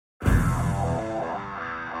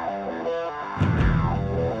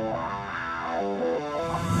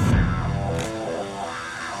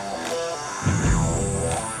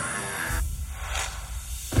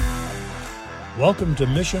Welcome to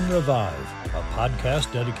Mission Revive, a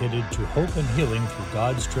podcast dedicated to hope and healing through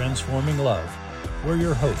God's transforming love, where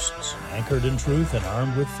your hosts, anchored in truth and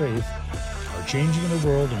armed with faith, are changing the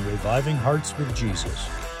world and reviving hearts with Jesus,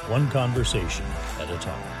 one conversation at a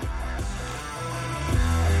time.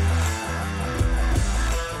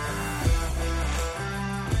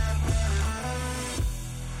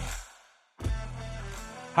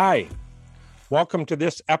 Hi, welcome to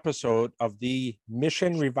this episode of the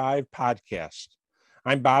Mission Revive podcast.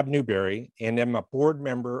 I'm Bob Newberry, and I'm a board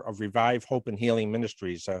member of Revive Hope and Healing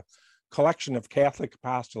Ministries, a collection of Catholic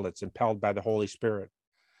apostolates impelled by the Holy Spirit.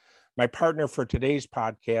 My partner for today's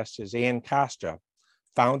podcast is Costa,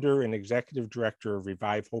 founder and executive director of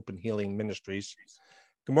Revive Hope and Healing Ministries.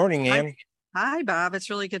 Good morning, Ann. Hi, Bob. It's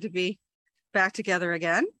really good to be back together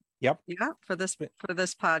again. Yep. Yeah, for this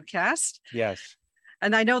podcast. Yes.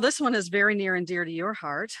 And I know this one is very near and dear to your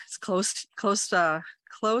heart. It's close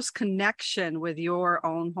connection with your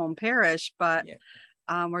own home parish. But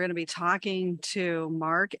we're going to be talking to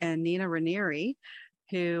Mark and Nina Ranieri,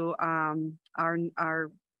 who are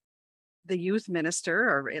the youth minister,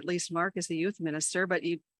 or at least Mark is the youth minister. But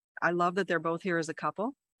I love that they're both here as a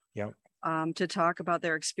couple. Yep. To talk about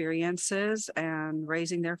their experiences and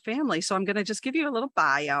raising their family. So I'm going to just give you a little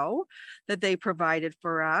bio that they provided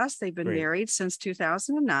for us. They've been married since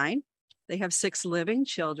 2009. They have 6 living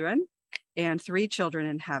children and 3 children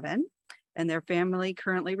in heaven. And their family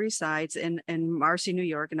currently resides in Marcy, New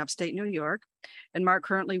York, in upstate New York. And Mark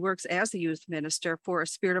currently works as the youth minister for a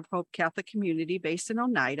Spirit of Hope Catholic community based in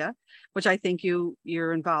Oneida, which I think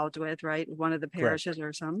you're involved with, right? One of the parishes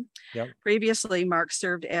or some. Yep. Previously, Mark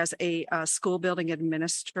served as a school building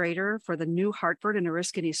administrator for the new Hartford and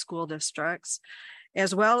Oriskany school districts,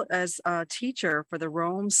 as well as a teacher for the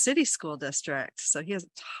Rome City School District. So he has a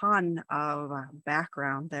ton of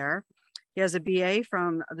background there. He has a BA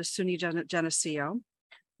from the SUNY Geneseo.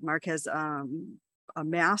 Mark has a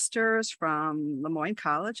master's from LeMoyne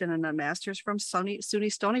College and a master's from SUNY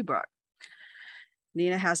Stony Brook.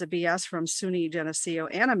 Nina has a BS from SUNY Geneseo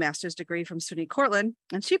and a master's degree from SUNY Cortland,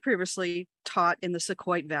 and she previously taught in the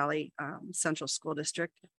Sauquoit Valley Central School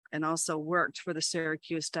District and also worked for the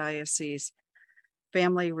Syracuse Diocese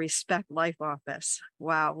Family Respect Life Office.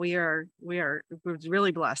 Wow, we're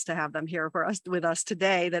really blessed to have them here with us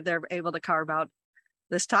today, that they're able to carve out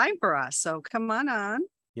this time for us. So come on.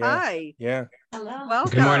 Yeah. Hi. Yeah. Hello.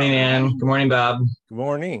 Welcome. Good morning, Ann. Good morning, Bob. Good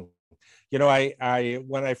morning. You know, I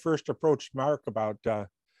when I first approached Mark about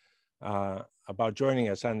joining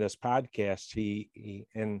us on this podcast, he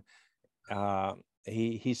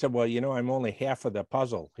said, well, you know, I'm only half of the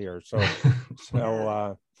puzzle here. So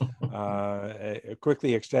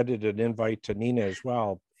quickly extended an invite to Nina as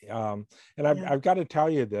well. And I've got to tell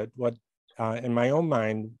you that what in my own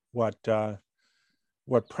mind, what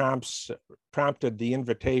prompted the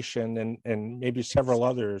invitation and maybe several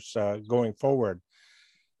others going forward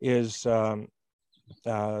is the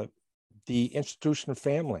institution of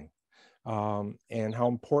family and how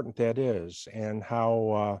important that is, and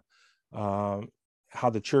how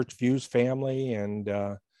the church views family, and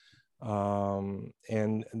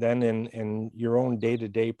then in your own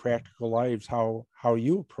day-to-day practical lives, how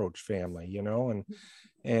you approach family, you know,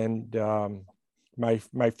 and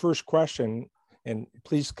my first question, and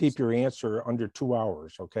please keep your answer under 2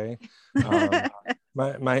 hours, okay?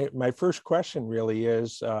 My first question really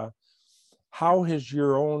is, how has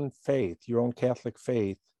your own Catholic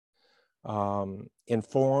faith,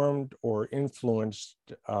 informed or influenced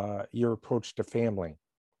your approach to family?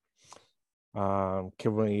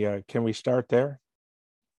 Can we start there?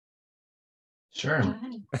 Sure.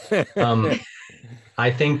 I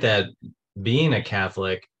think that being a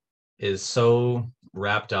Catholic is so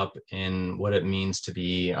wrapped up in what it means to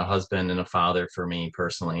be a husband and a father for me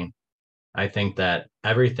personally. I think that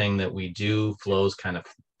everything that we do flows kind of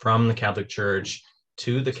from the Catholic Church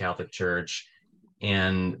to the Catholic Church,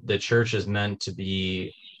 and the church is meant to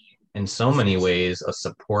be, in so many ways, a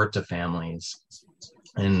support to families.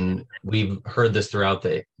 And we've heard this throughout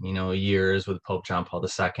the years with Pope John Paul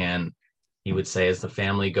II. He would say, as the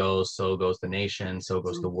family goes, so goes the nation, so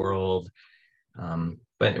goes the world.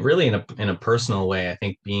 But really, in a personal way, I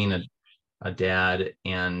think being a dad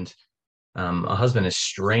and a husband is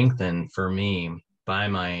strengthened for me by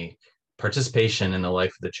my participation in the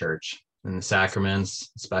life of the church, in the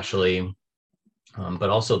sacraments especially,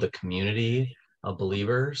 but also the community of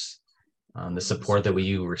believers, the support that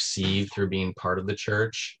we receive through being part of the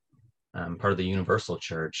church, part of the universal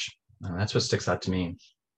church. That's what sticks out to me.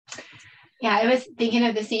 Yeah, I was thinking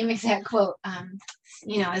of the same exact quote.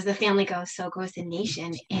 As the family goes, so goes the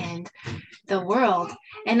nation and the world.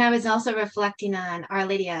 And I was also reflecting on Our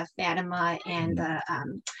Lady of Fatima and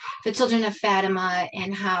the children of Fatima,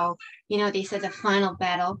 and how, they said the final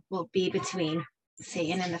battle will be between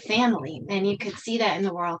Satan and the family. And you could see that in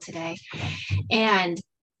the world today. And,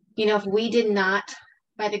 if we did not,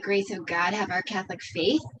 by the grace of God, have our Catholic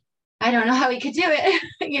faith, I don't know how we could do it,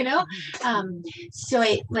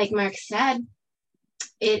 like Mark said,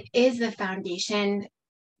 it is the foundation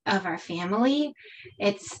of our family.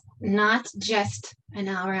 It's not just an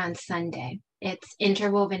hour on Sunday. It's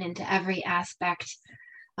interwoven into every aspect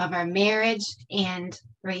of our marriage and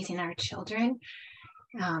raising our children.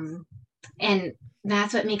 And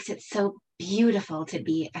that's what makes it so beautiful to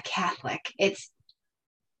be a Catholic. It's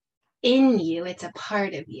in you. It's a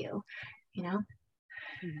part of you,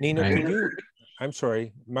 Nina, I'm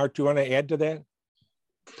sorry, Mark, do you want to add to that?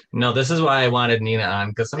 No, this is why I wanted Nina on,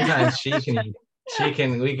 because sometimes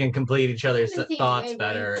we can complete each other's thoughts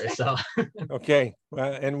better. So okay,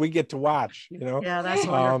 well, and we get to watch, Yeah, that's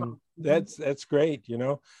wonderful. That's great,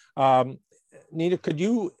 Nina, could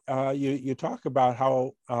you you talk about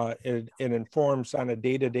how it informs on a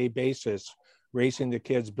day-to-day basis, raising the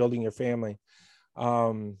kids, building your family.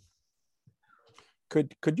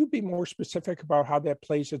 Could you be more specific about how that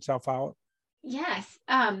plays itself out? Yes.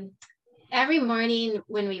 Every morning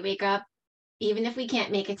when we wake up, even if we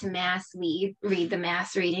can't make it to Mass, we read the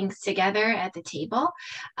Mass readings together at the table.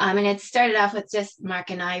 And it started off with just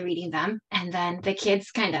Mark and I reading them, and then the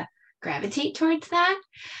kids kind of gravitate towards that.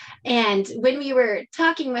 And when we were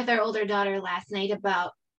talking with our older daughter last night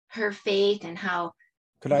about her faith and how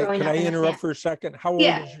Could I interrupt for a second? How old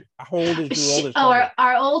is your oldest?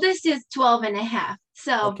 Our oldest is 12 and a half.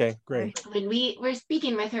 So okay, great. When we were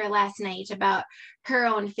speaking with her last night about her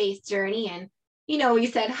own faith journey, and we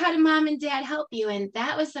said, how do mom and dad help you? And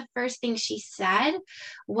that was the first thing she said,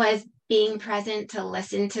 was being present to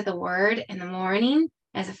listen to the word in the morning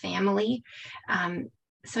as a family.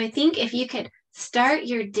 So I think if you could start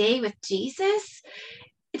your day with Jesus,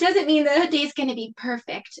 it doesn't mean the day's going to be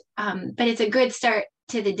perfect, but it's a good start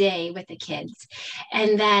to the day with the kids.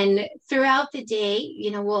 And then throughout the day,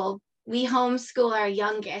 we homeschool our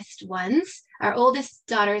youngest ones. Our oldest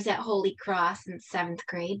daughter's at Holy Cross in 7th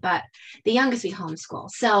grade, but the youngest we homeschool.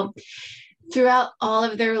 So throughout all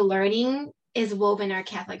of their learning is woven our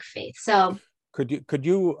Catholic faith. So could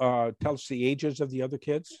you tell us the ages of the other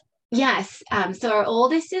kids? Yes. So our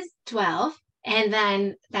oldest is 12, and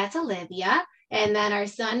then that's Olivia. And then our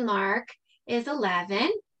son Mark is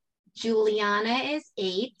 11. Juliana is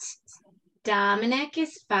 8. Dominic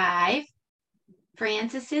is 5.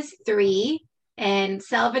 Francis is 3. And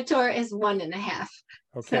Salvatore is 1.5.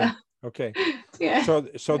 Okay. So, okay. Yeah.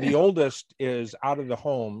 So the oldest is out of the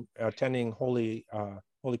home attending Holy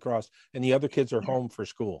Cross, and the other kids are home for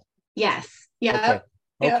school. Yes. Yeah. Okay.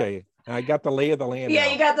 Yep. Okay. I got the lay of the land. Yeah,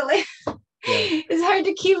 now. You got the lay. Yeah. It's hard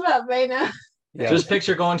to keep up right now. Yeah. Just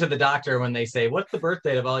picture going to the doctor when they say, "What's the birth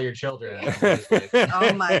date of all your children?"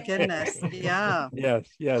 Oh my goodness! Yeah.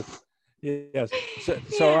 Yes.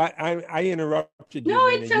 So I interrupted you. No,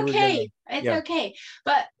 it's okay. It's okay.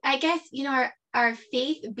 But I guess our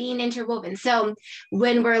faith being interwoven. So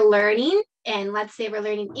when we're learning, and let's say we're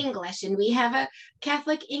learning English, and we have a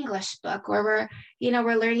Catholic English book, or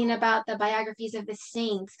we're learning about the biographies of the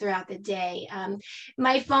saints throughout the day.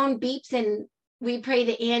 My phone beeps and we pray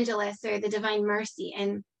the Angelus or the Divine Mercy,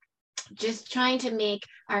 and just trying to make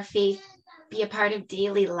our faith be a part of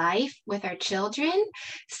daily life with our children,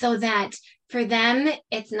 so that for them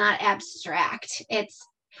it's not abstract. It's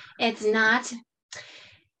not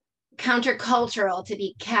countercultural to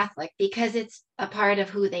be Catholic, because it's a part of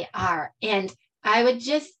who they are. And I would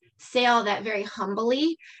just say all that very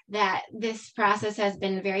humbly, that this process has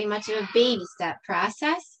been very much of a baby step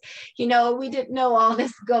process. We didn't know all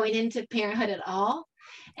this going into parenthood at all.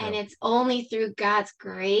 And it's only through God's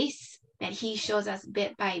grace that he shows us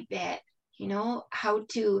bit by bit, how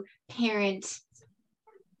to parent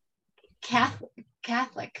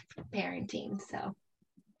Catholic parenting. So.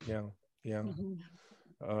 Yeah. Mm-hmm.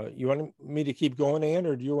 You want me to keep going, Ann,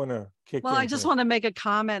 or do you want to kick in? Well, I just want to make a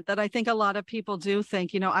comment that I think a lot of people do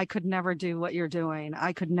think, I could never do what you're doing.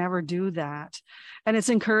 I could never do that. And it's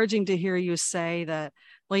encouraging to hear you say that,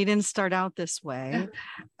 well, you didn't start out this way.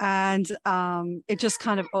 And it just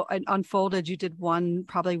kind of unfolded. You did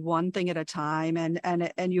probably one thing at a time,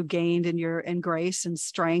 and you gained in grace and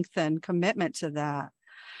strength and commitment to that.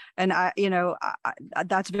 And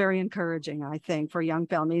that's very encouraging, I think, for young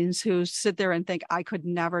families who sit there and think, I could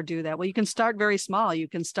never do that. Well, you can start very small. You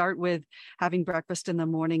can start with having breakfast in the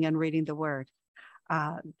morning and reading the word.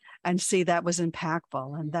 and see that was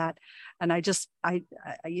impactful. And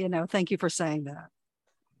thank you for saying that.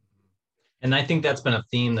 And I think that's been a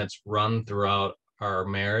theme that's run throughout our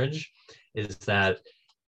marriage, is that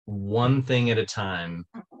one thing at a time,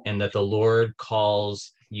 and that the Lord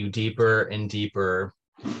calls you deeper and deeper.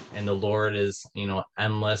 And the Lord is,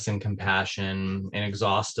 endless in compassion,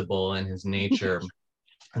 inexhaustible in his nature.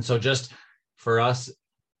 And so just for us,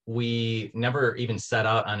 we never even set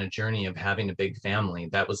out on a journey of having a big family.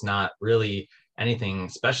 That was not really anything,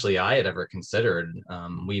 especially I had ever considered.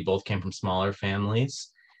 We both came from smaller families.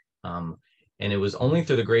 And it was only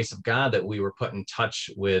through the grace of God that we were put in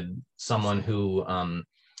touch with someone who,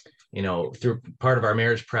 through part of our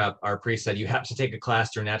marriage prep, our priest said, you have to take a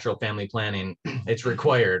class through natural family planning. It's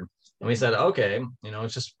required. And we said, okay,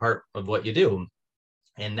 it's just part of what you do.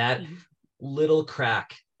 And that little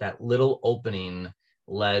crack, that little opening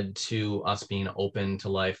led to us being open to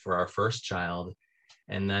life for our first child.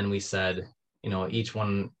 And then we said, each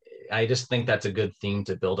one, I just think that's a good theme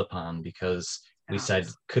to build upon, because we said,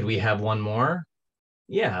 could we have one more?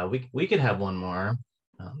 Yeah, we could have one more.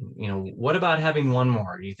 What about having one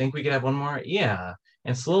more? Do you think we could have one more? Yeah.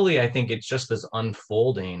 And slowly, I think it's just this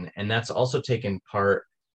unfolding, and that's also taken part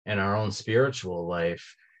in our own spiritual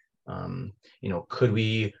life. Could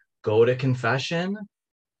we go to confession?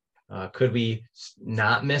 Could we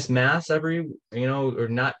not miss mass or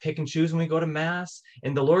not pick and choose when we go to mass?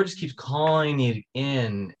 And the Lord just keeps calling you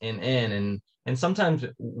in and in. And sometimes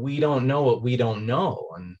we don't know what we don't know.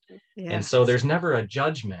 And so there's never a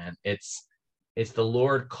judgment. It's the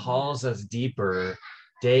Lord calls us deeper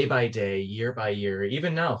day by day, year by year.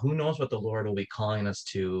 Even now, who knows what the Lord will be calling us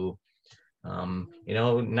to,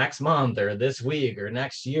 next month or this week or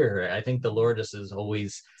next year. I think the Lord just is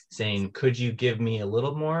always saying, could you give me a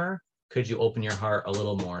little more? Could you open your heart a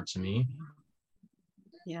little more to me?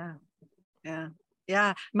 Yeah.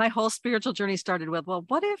 My whole spiritual journey started with, well,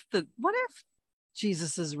 what if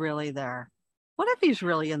Jesus is really there? What if he's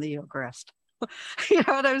really in the Eucharist? You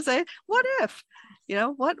know what I'm saying? What if,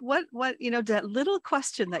 what, that little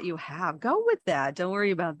question that you have, go with that. Don't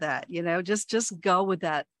worry about that. Just go with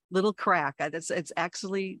that little crack. It's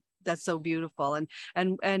actually, that's so beautiful.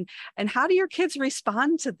 And how do your kids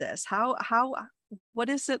respond to this? What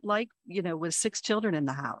is it like, with 6 children in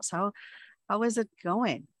the house? How is it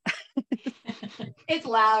going? It's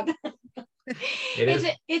loud.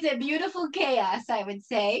 It's a beautiful chaos, I would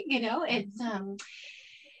say. It's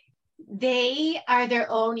they are their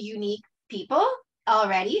own unique people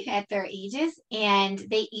already at their ages, and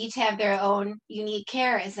they each have their own unique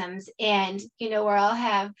charisms. And we all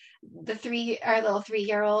have our little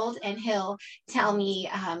 3-year-old, and he'll tell me,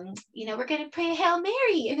 we're going to pray Hail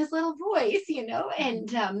Mary in his little voice,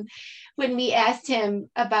 and when we asked him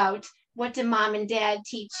about what do mom and dad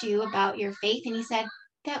teach you about your faith, and he said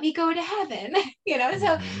that we go to heaven.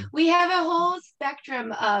 So we have a whole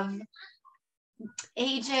spectrum of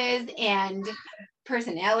ages and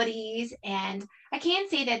personalities, and I can't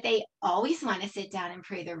say that they always want to sit down and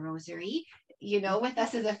pray the rosary with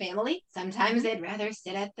us as a family. Sometimes they'd rather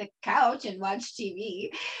sit at the couch and watch TV.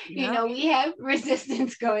 We have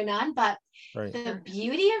resistance going on, but the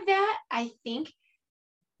beauty of that, I think,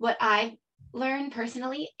 what I've learned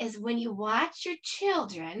personally, is when you watch your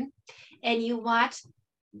children and you watch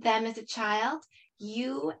them as a child,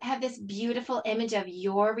 you have this beautiful image of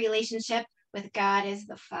your relationship with God as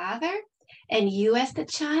the Father and you as the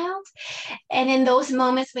child. And in those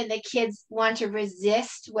moments when the kids want to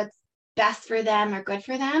resist what's best for them or good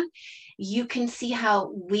for them, you can see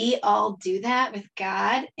how we all do that with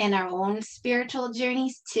God in our own spiritual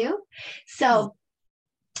journeys too. So,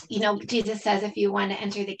 Jesus says, if you want to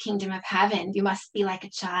enter the kingdom of heaven, you must be like a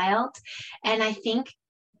child. And I think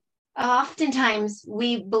oftentimes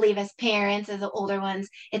we believe as parents, as the older ones,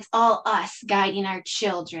 it's all us guiding our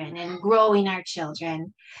children and growing our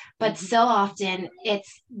children. But so often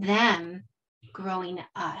it's them growing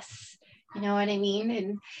us. You know what I mean?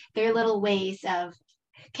 And their little ways of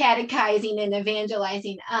catechizing and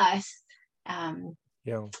evangelizing us.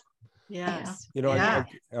 Yes.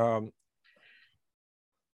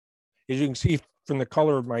 As you can see from the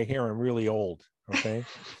color of my hair, I'm really old. Okay.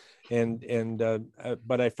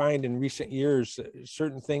 But I find in recent years,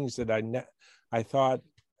 certain things that I thought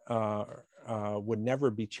would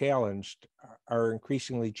never be challenged are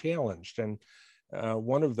increasingly challenged. And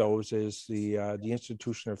one of those is the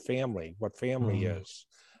institution of family, what family is,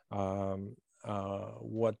 what's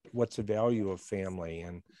the value of family,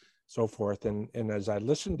 and so forth. And as I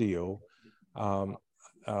listen to you,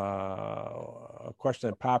 a question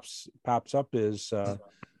that pops up is,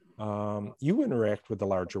 you interact with the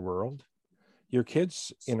larger world. your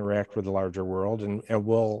kids interact with the larger world and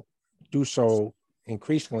will do so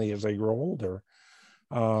increasingly as they grow older.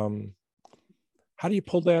 How do you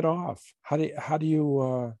pull that off? How do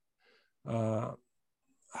you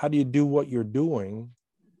do what you're doing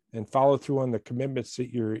and follow through on the commitments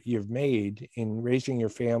that you've made in raising your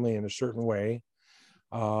family in a certain way,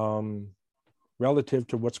 relative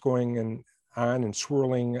to what's going on and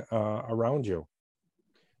swirling around you?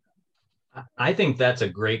 I think that's a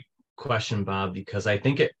great question, Bob, because I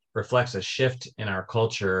think it reflects a shift in our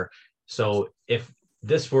culture. So if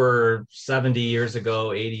this were 70 years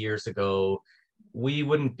ago, 80 years ago, we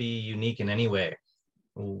wouldn't be unique in any way.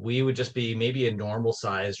 We would just be maybe a normal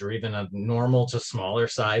size or even a normal to smaller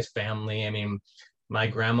size family. I mean, my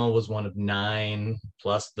grandma was one of 9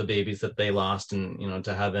 plus the babies that they lost and,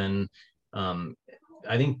 to heaven.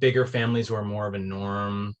 I think bigger families were more of a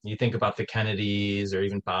norm. You think about the Kennedys or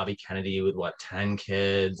even Bobby Kennedy with 10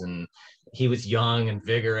 kids, and he was young and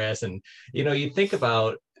vigorous. And, you think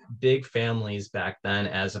about big families back then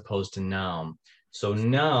as opposed to now. So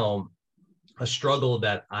now a struggle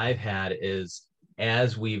that I've had is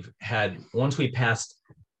once we passed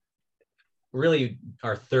really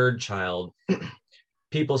our 3rd child,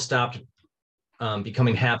 people stopped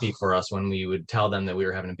becoming happy for us when we would tell them that we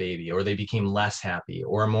were having a baby, or they became less happy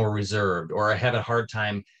or more reserved, or had a hard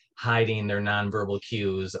time hiding their nonverbal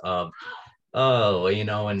cues of,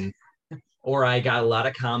 or I got a lot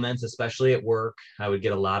of comments, especially at work. I would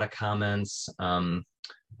get a lot of comments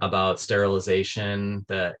about sterilization,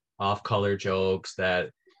 that off-color jokes that,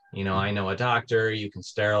 I know a doctor, you can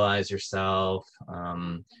sterilize yourself,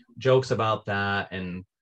 jokes about that. And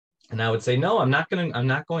I would say, no, I'm not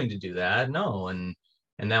going to do that. No. And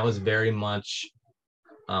that was very much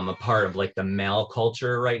a part of the male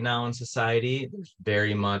culture right now in society. There's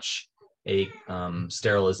very much a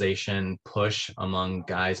sterilization push among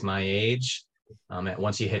guys my age.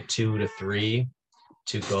 Once you hit 2 to 3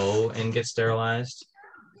 to go and get sterilized.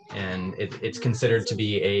 And it's considered to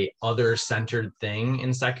be a other-centered thing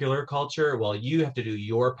in secular culture. Well, you have to do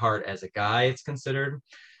your part as a guy, it's considered.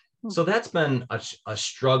 So that's been a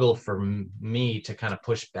struggle for me to kind of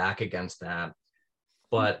push back against that.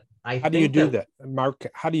 But how do you do that, Mark?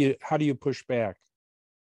 How do you push back?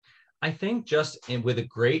 I think with a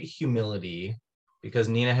great humility, because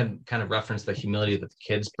Nina had kind of referenced the humility that the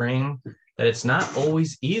kids bring, that it's not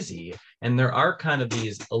always easy. And there are kind of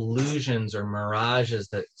these illusions or mirages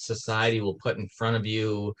that society will put in front of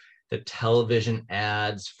you, the television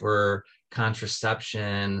ads for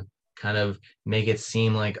contraception kind of make it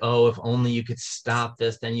seem like, oh, if only you could stop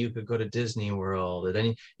this, then you could go to Disney World, or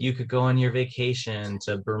then you could go on your vacation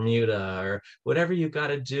to Bermuda, or whatever you got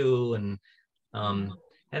to do. And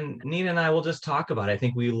Nina and I will just talk about it. I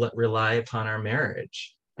think we rely upon our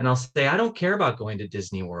marriage. And I'll say, I don't care about going to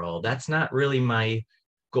Disney World. That's not really my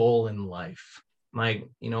goal in life.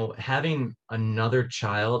 Having another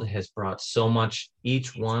child has brought so much,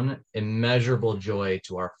 each one, immeasurable joy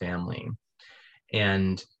to our family.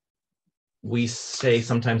 And we say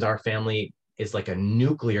sometimes our family is like a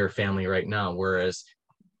nuclear family right now, whereas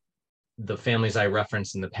the families I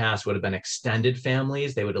referenced in the past would have been extended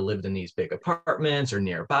families. They would have lived in these big apartments or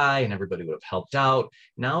nearby, and everybody would have helped out.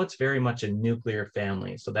 Now it's very much a nuclear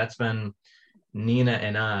family. So that's been Nina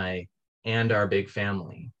and I and our big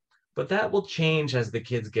family. But that will change as the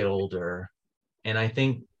kids get older. And I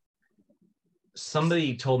think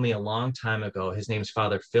somebody told me a long time ago, his name's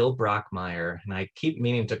Father Phil Brockmeyer, and I keep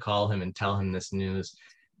meaning to call him and tell him this news.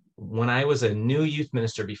 When I was a new youth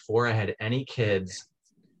minister, before I had any kids,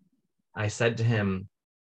 I said to him,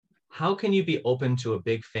 how can you be open to a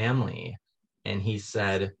big family? And he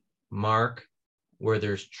said, Mark, where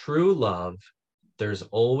there's true love, there's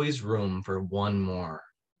always room for one more.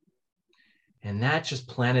 And that just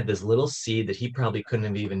planted this little seed that he probably couldn't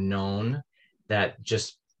have even known, that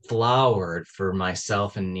just flowered for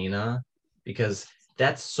myself and Nina, because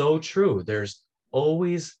that's so true. There's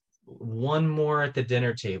always one more at the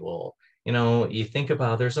dinner table. You think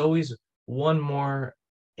about, there's always one more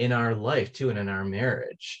in our life too, and in our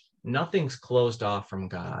marriage. Nothing's closed off from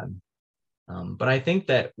God. But I think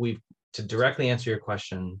that to directly answer your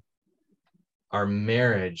question, our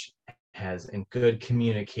marriage has, in good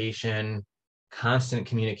communication, constant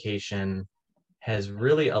communication, has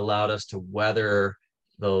really allowed us to weather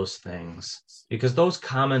those things, because those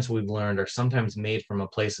comments we've learned are sometimes made from a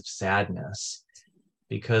place of sadness,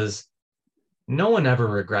 because no one ever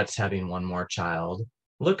regrets having one more child.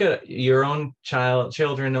 Look at your own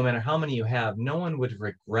children, no matter how many you have, no one would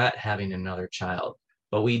regret having another child.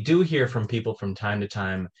 But we do hear from people from time to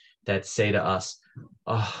time that say to us,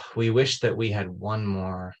 oh, we wish that we had one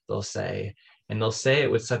more, they'll say. and they'll say it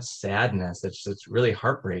with such sadness. It's really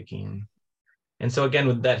heartbreaking. And so again,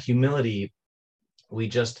 with that humility, we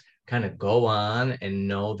just kind of go on and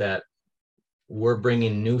know that we're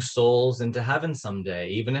bringing new souls into heaven someday,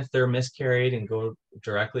 even if they're miscarried and go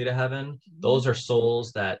directly to heaven. Those are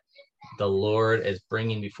souls that the Lord is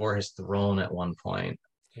bringing before his throne at one point.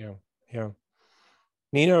 Yeah.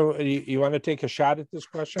 Nina, you want to take a shot at this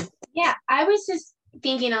question? Yeah, I was just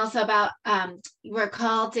thinking also about we're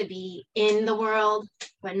called to be in the world,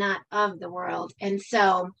 but not of the world. And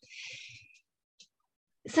so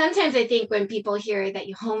sometimes I think when people hear that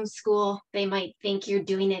you homeschool, they might think you're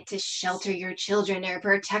doing it to shelter your children or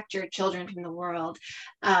protect your children from the world.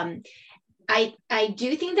 I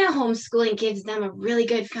do think that homeschooling gives them a really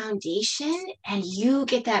good foundation, and you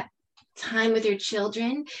get that time with your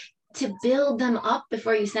children to build them up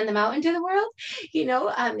before you send them out into the world.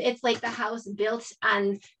 It's like the house built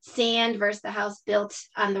on sand versus the house built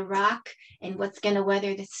on the rock, and what's going to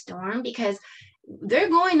weather the storm, because they're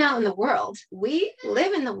going out in the world. We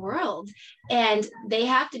live in the world, and they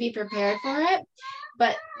have to be prepared for it.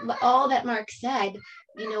 But all that Mark said,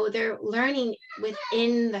 they're learning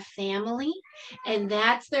within the family, and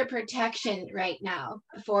that's their protection right now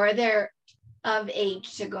before they're of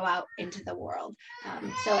age to go out into the world.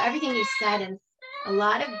 So everything you said, and a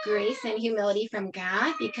lot of grace and humility from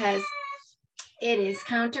God, because it is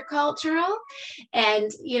countercultural.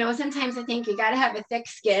 And, sometimes I think you got to have a thick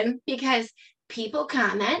skin, because people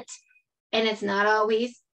comment and it's not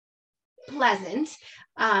always pleasant.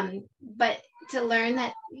 But to learn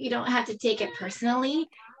that you don't have to take it personally.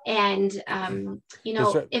 And,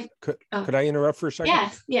 could I interrupt for a second?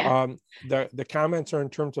 Yes. Yeah. The comments are in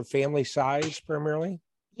terms of family size primarily?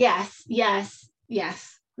 Yes.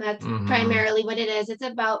 That's primarily what it is. It's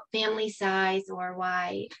about family size or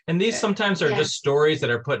why. And these sometimes are just stories that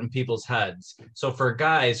are put in people's heads. So for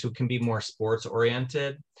guys who can be more sports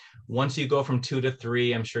oriented, once you go from 2 to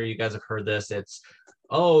 3, I'm sure you guys have heard this. It's,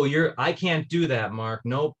 I can't do that, Mark.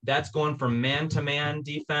 Nope. That's going from man-to-man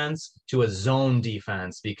defense to a zone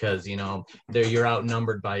defense, because, you're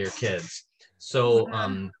outnumbered by your kids. So,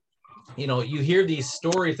 you hear these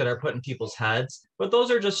stories that are put in people's heads, but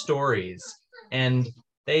those are just stories. And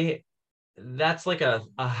that's like a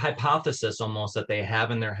hypothesis almost that they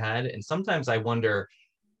have in their head. And sometimes I wonder,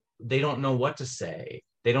 they don't know what to say.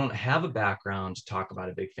 They don't have a background to talk about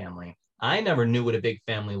a big family. I never knew what a big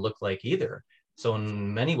family looked like either. So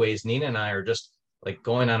in many ways, Nina and I are just like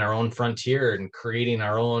going on our own frontier and creating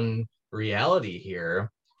our own reality here,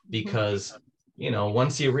 because,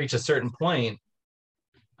 once you reach a certain point,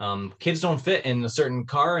 kids don't fit in a certain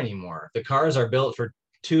car anymore. The cars are built for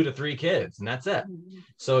 2 to 3 kids, and that's it.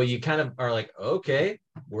 So you kind of are like, okay,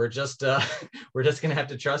 we're just going to have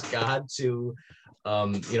to trust God to,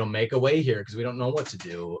 make a way here, because we don't know what to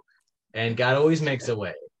do. And God always makes a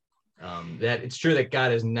way. That it's true that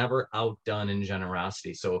God is never outdone in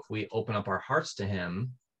generosity. So if we open up our hearts to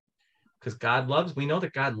him, because we know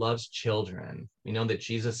that God loves children. We know that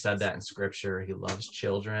Jesus said that in scripture. He loves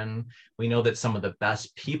children. We know that some of the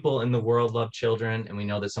best people in the world love children. And we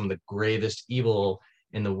know that some of the gravest evil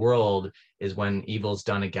in the world is when evil is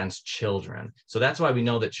done against children. So that's why we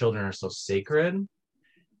know that children are so sacred.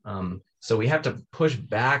 So we have to push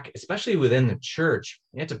back, especially within the church.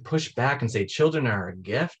 We have to push back and say children are a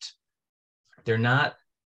gift. They're not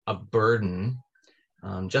a burden.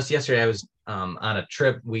 Just yesterday, I was on a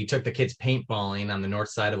trip. We took the kids paintballing on the north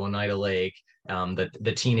side of Oneida Lake.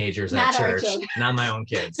 The teenagers at church, not my own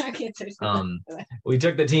kids. We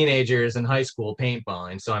took the teenagers in high school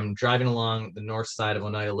paintballing. So I'm driving along the north side of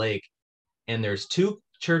Oneida Lake, and there's 2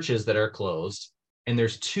 churches that are closed. And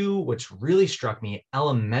there's 2, which really struck me,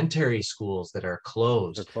 elementary schools that are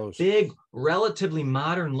closed. They're closed. Big, relatively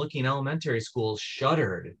modern looking elementary schools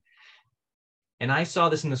shuttered. And I saw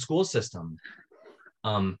this in the school system.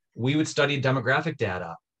 We would study demographic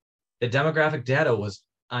data. The demographic data was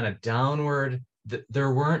on a downward,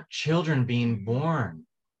 there weren't children being born.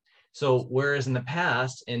 So whereas in the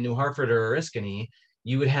past in New Hartford or Oriskany,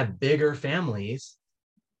 you would have bigger families,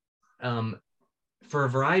 for a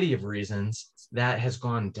variety of reasons, that has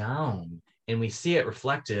gone down, and we see it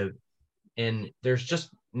reflective, and there's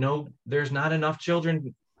not enough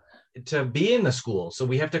children to be in the school. So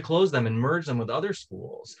we have to close them and merge them with other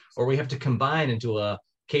schools, or we have to combine into a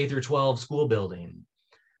K through 12 school building.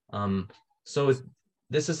 So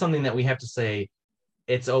this is something that we have to say,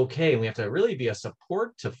 it's okay. And we have to really be a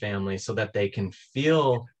support to families so that they can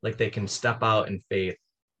feel like they can step out in faith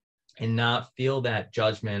and not feel that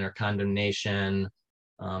judgment or condemnation.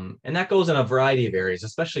 And that goes in a variety of areas,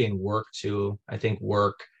 especially in work too. I think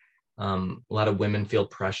work, a lot of women feel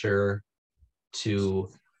pressure to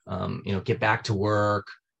get back to work,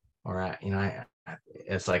 or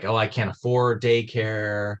it's like, oh, I can't afford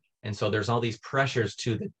daycare. And so there's all these pressures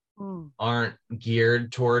too that aren't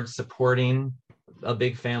geared towards supporting a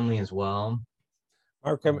big family as well.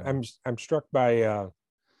 Mark, I'm struck by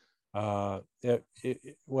you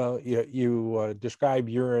describe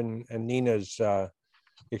your and Nina's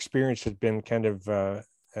experience has been kind of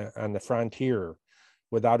on the frontier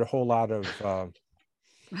without a whole lot of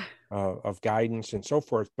guidance and so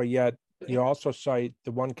forth. But yet you also cite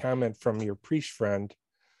the one comment from your priest friend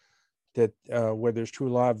that where there's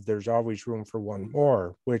true love, there's always room for one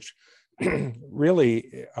more, which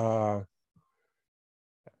really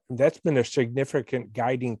that's been a significant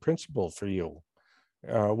guiding principle for you.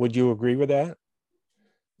 Would you agree with that?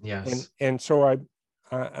 Yes. And so I,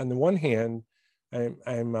 on the one hand, I'm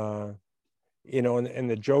and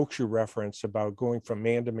the jokes you reference about going from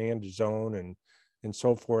man to zone and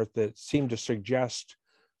so forth that seem to suggest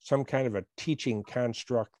some kind of a teaching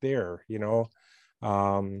construct there,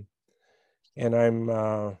 and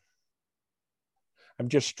I'm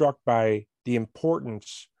just struck by the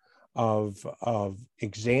importance of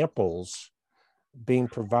examples being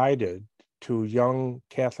provided to young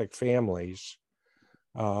Catholic families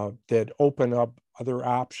that open up other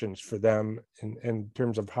options for them in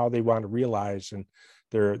terms of how they want to realize and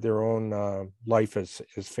their own life as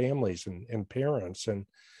families and parents. And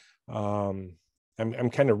I'm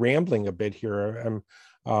kind of rambling a bit here.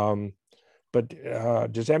 But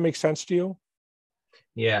does that make sense to you?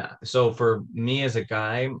 Yeah. So for me as a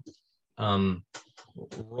guy,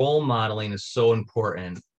 role modeling is so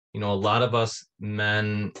important. A lot of us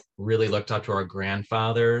men really looked up to our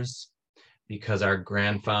grandfathers because our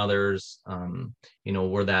grandfathers,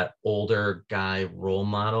 were that older guy role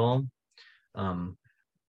model. And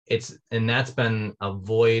that's been a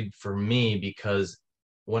void for me because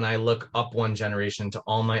when I look up one generation to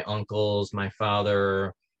all my uncles, my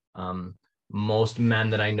father, most men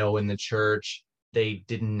that I know in the church, they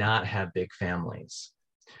did not have big families.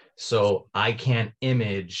 So I can't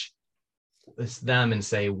image them and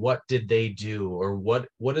say, what did they do? Or what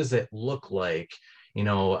does it look like?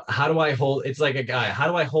 How do I hold, it's like a guy, how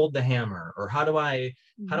do I hold the hammer? Or how do I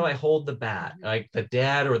hold the bat? Like the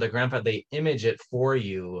dad or the grandpa, they image it for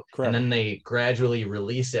you. Correct. And then they gradually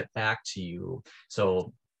release it back to you.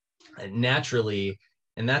 So naturally,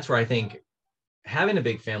 and that's where I think having a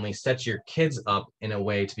big family sets your kids up in a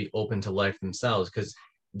way to be open to life themselves, because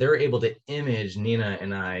they're able to image Nina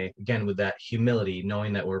and I, again, with that humility,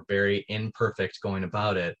 knowing that we're very imperfect going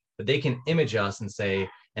about it, but they can image us and say,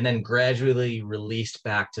 and then gradually released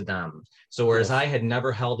back to them. So whereas yes. I had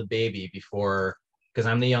never held a baby before, because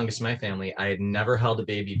I'm the youngest in my family, I had never held a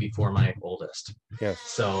baby before my oldest. Yes.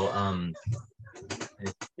 So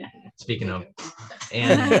speaking of,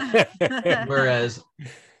 and whereas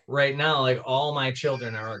right now, like all my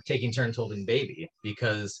children are taking turns holding baby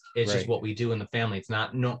because it's just what we do in the family. It's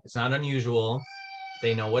not unusual.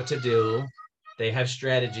 They know what to do. They have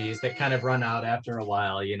strategies that kind of run out after a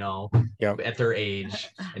while, at their age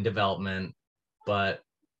and development. But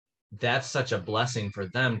that's such a blessing for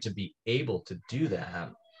them to be able to do that.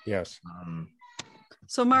 Yes.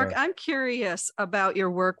 So Mark, I'm curious about your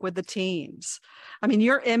work with the teens. I mean,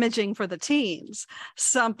 you're imaging for the teens,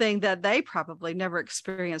 something that they probably never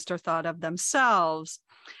experienced or thought of themselves.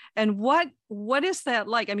 And what is that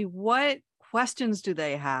like? I mean, what questions do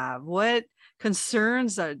they have? What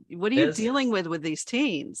concerns what are you dealing with these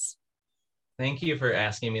teens? Thank you for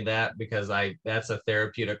asking me that, because that's a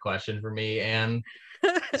therapeutic question for me. And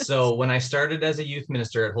so when I started as a youth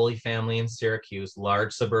minister at Holy Family in Syracuse,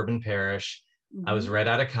 large suburban parish, I was right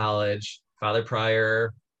out of college. Father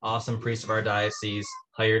Prior, awesome priest of our diocese,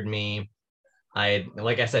 hired me. I had,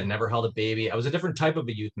 like I said, never held a baby. I was a different type of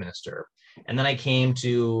a youth minister. And then I came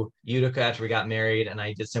to Utica after we got married, and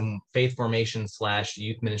I did some faith formation /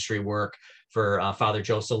 youth ministry work for Father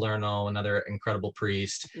Joe Salerno, another incredible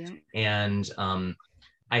priest. Yeah. And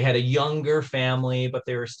I had a younger family, but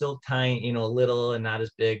they were still tiny, little and not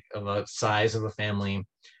as big of a size of a family.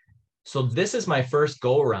 So this is my first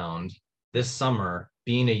go around this summer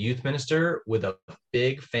being a youth minister with a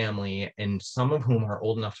big family, and some of whom are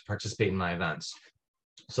old enough to participate in my events.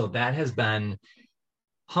 So that has been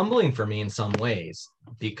humbling for me in some ways,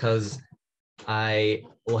 because I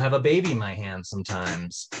will have a baby in my hands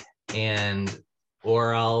sometimes,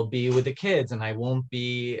 or I'll be with the kids and I won't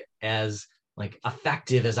be as like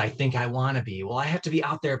effective as I think I want to be. Well, I have to be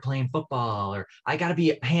out there playing football, or I got to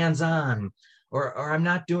be hands-on, or I'm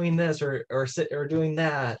not doing this or doing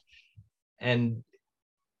that. And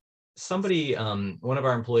somebody, one of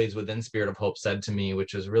our employees within Spirit of Hope said to me,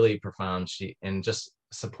 which was really profound,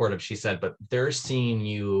 supportive. She said, but they're seeing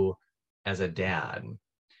you as a dad.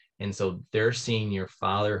 And so they're seeing your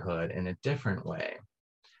fatherhood in a different way.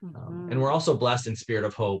 And we're also blessed in Spirit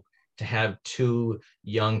of Hope to have two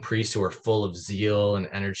young priests who are full of zeal and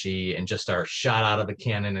energy and just are shot out of a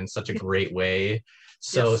cannon in such a great way.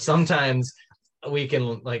 So sometimes we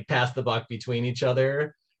can like pass the buck between each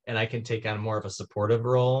other, and I can take on more of a supportive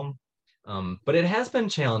role. But it has been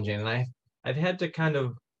challenging, and I've had to kind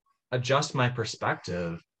of adjust my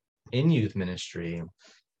perspective in youth ministry.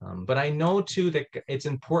 But I know too that it's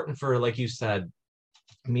important for, like you said,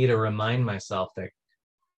 me to remind myself that,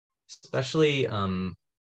 especially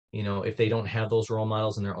if they don't have those role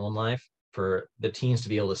models in their own life, for the teens to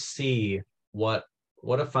be able to see what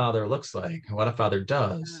a father looks like, what a father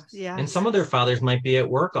does. And some of their fathers might be at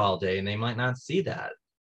work all day and they might not see that.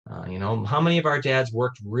 How many of our dads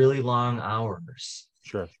worked really long hours?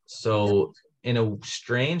 Sure. So in a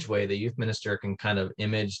strange way, the youth minister can kind of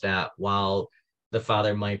image that, while the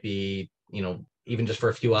father might be, even just for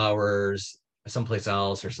a few hours someplace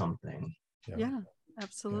else or something. Yeah,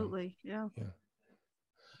 absolutely. Yeah.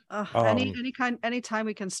 Um, Anytime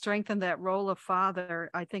we can strengthen that role of father,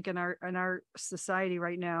 I think in our society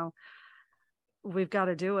right now, we've got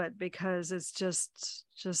to do it, because it's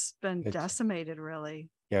just been decimated, really.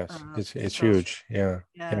 Yes, it's huge. Yeah.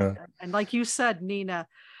 And like you said, Nina,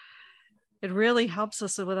 it really helps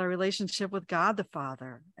us with our relationship with God the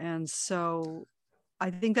Father. And so I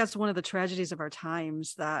think that's one of the tragedies of our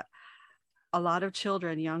times, that a lot of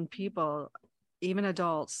children, young people, even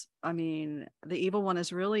adults, the evil one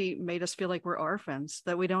has really made us feel like we're orphans,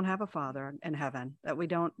 that we don't have a father in heaven, that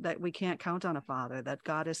we can't count on a father, that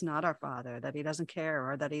God is not our father, that he doesn't care,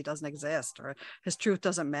 or that he doesn't exist, or his truth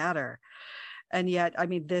doesn't matter. And yet,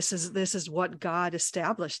 this is what God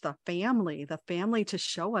established, the family to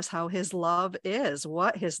show us how his love is,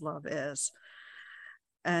 what his love is.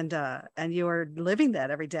 And you are living that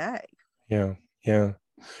every day. Yeah.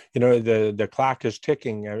 The clock is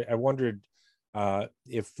ticking. I wondered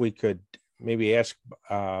if we could maybe ask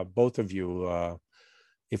both of you,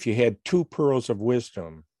 if you had two pearls of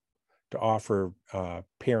wisdom to offer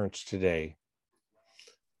parents today,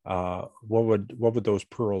 what would those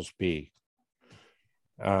pearls be?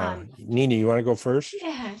 Nina, you want to go first?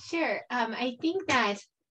 Yeah, sure. I think that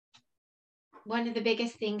one of the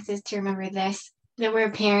biggest things is to remember this, that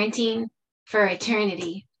we're parenting for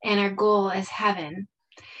eternity and our goal is heaven.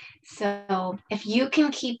 So if you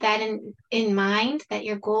can keep that in mind, that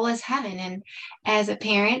your goal is heaven, and as a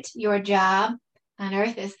parent, your job on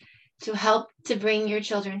earth is to help to bring your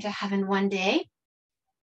children to heaven one day,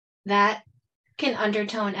 that can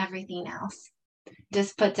undertone everything else.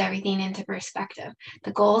 Just puts everything into perspective.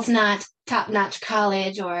 The goal is not top-notch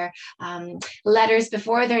college or letters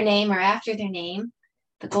before their name or after their name.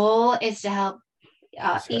 The goal is to help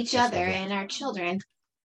each other and our children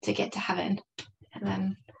to get to heaven. And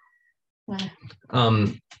then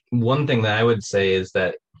one thing that I would say is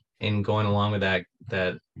that, in going along with that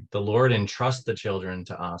the Lord entrusts the children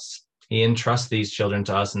to us. He entrusts these children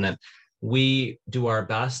to us, and that we do our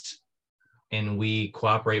best and we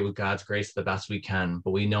cooperate with God's grace the best we can.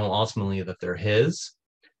 But we know ultimately that they're his,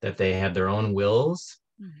 that they have their own wills,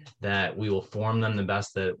 that we will form them the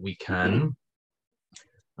best that we can.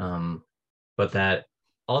 But that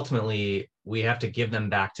ultimately we have to give them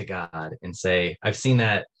back to God and say, I've seen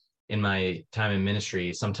that in my time in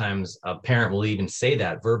ministry. Sometimes a parent will even say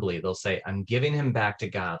that verbally. They'll say, I'm giving him back to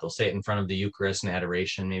God. They'll say it in front of the Eucharist and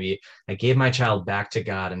adoration. Maybe, I gave my child back to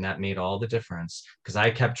God, and that made all the difference, because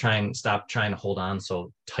I stopped trying to hold on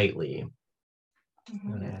so tightly.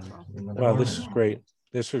 Well, this is great.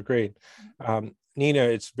 Nina,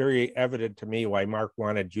 it's very evident to me why Mark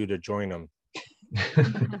wanted you to join him.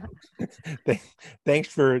 Thanks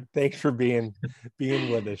for being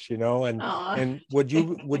with us, and would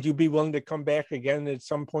you be willing to come back again at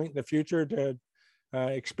some point in the future to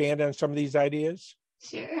expand on some of these ideas?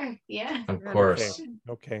 Sure. Yeah, of course.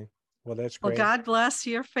 Okay. Well, that's great. Well, God bless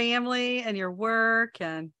your family and your work,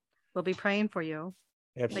 and we'll be praying for you.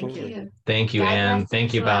 Absolutely. Thank you, Anne.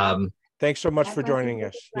 Thank you, Bob. Thanks so much for joining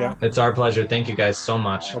us. Yeah, it's our pleasure. Thank you guys so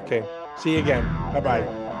much. Okay, see you again.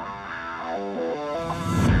 Bye-bye.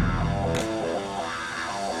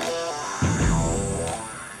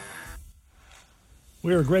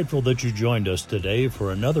 We are grateful that you joined us today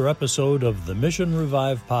for another episode of the Mission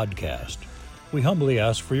Revive podcast. We humbly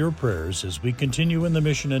ask for your prayers as we continue in the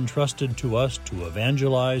mission entrusted to us to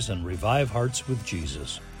evangelize and revive hearts with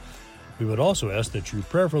Jesus. We would also ask that you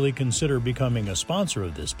prayerfully consider becoming a sponsor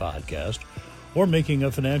of this podcast or making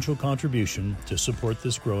a financial contribution to support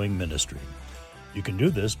this growing ministry. You can do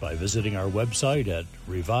this by visiting our website at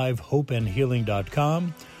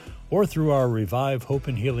revivehopeandhealing.com or through our Revive Hope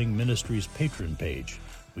and Healing Ministries patron page.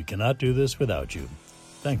 We cannot do this without you.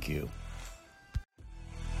 Thank you.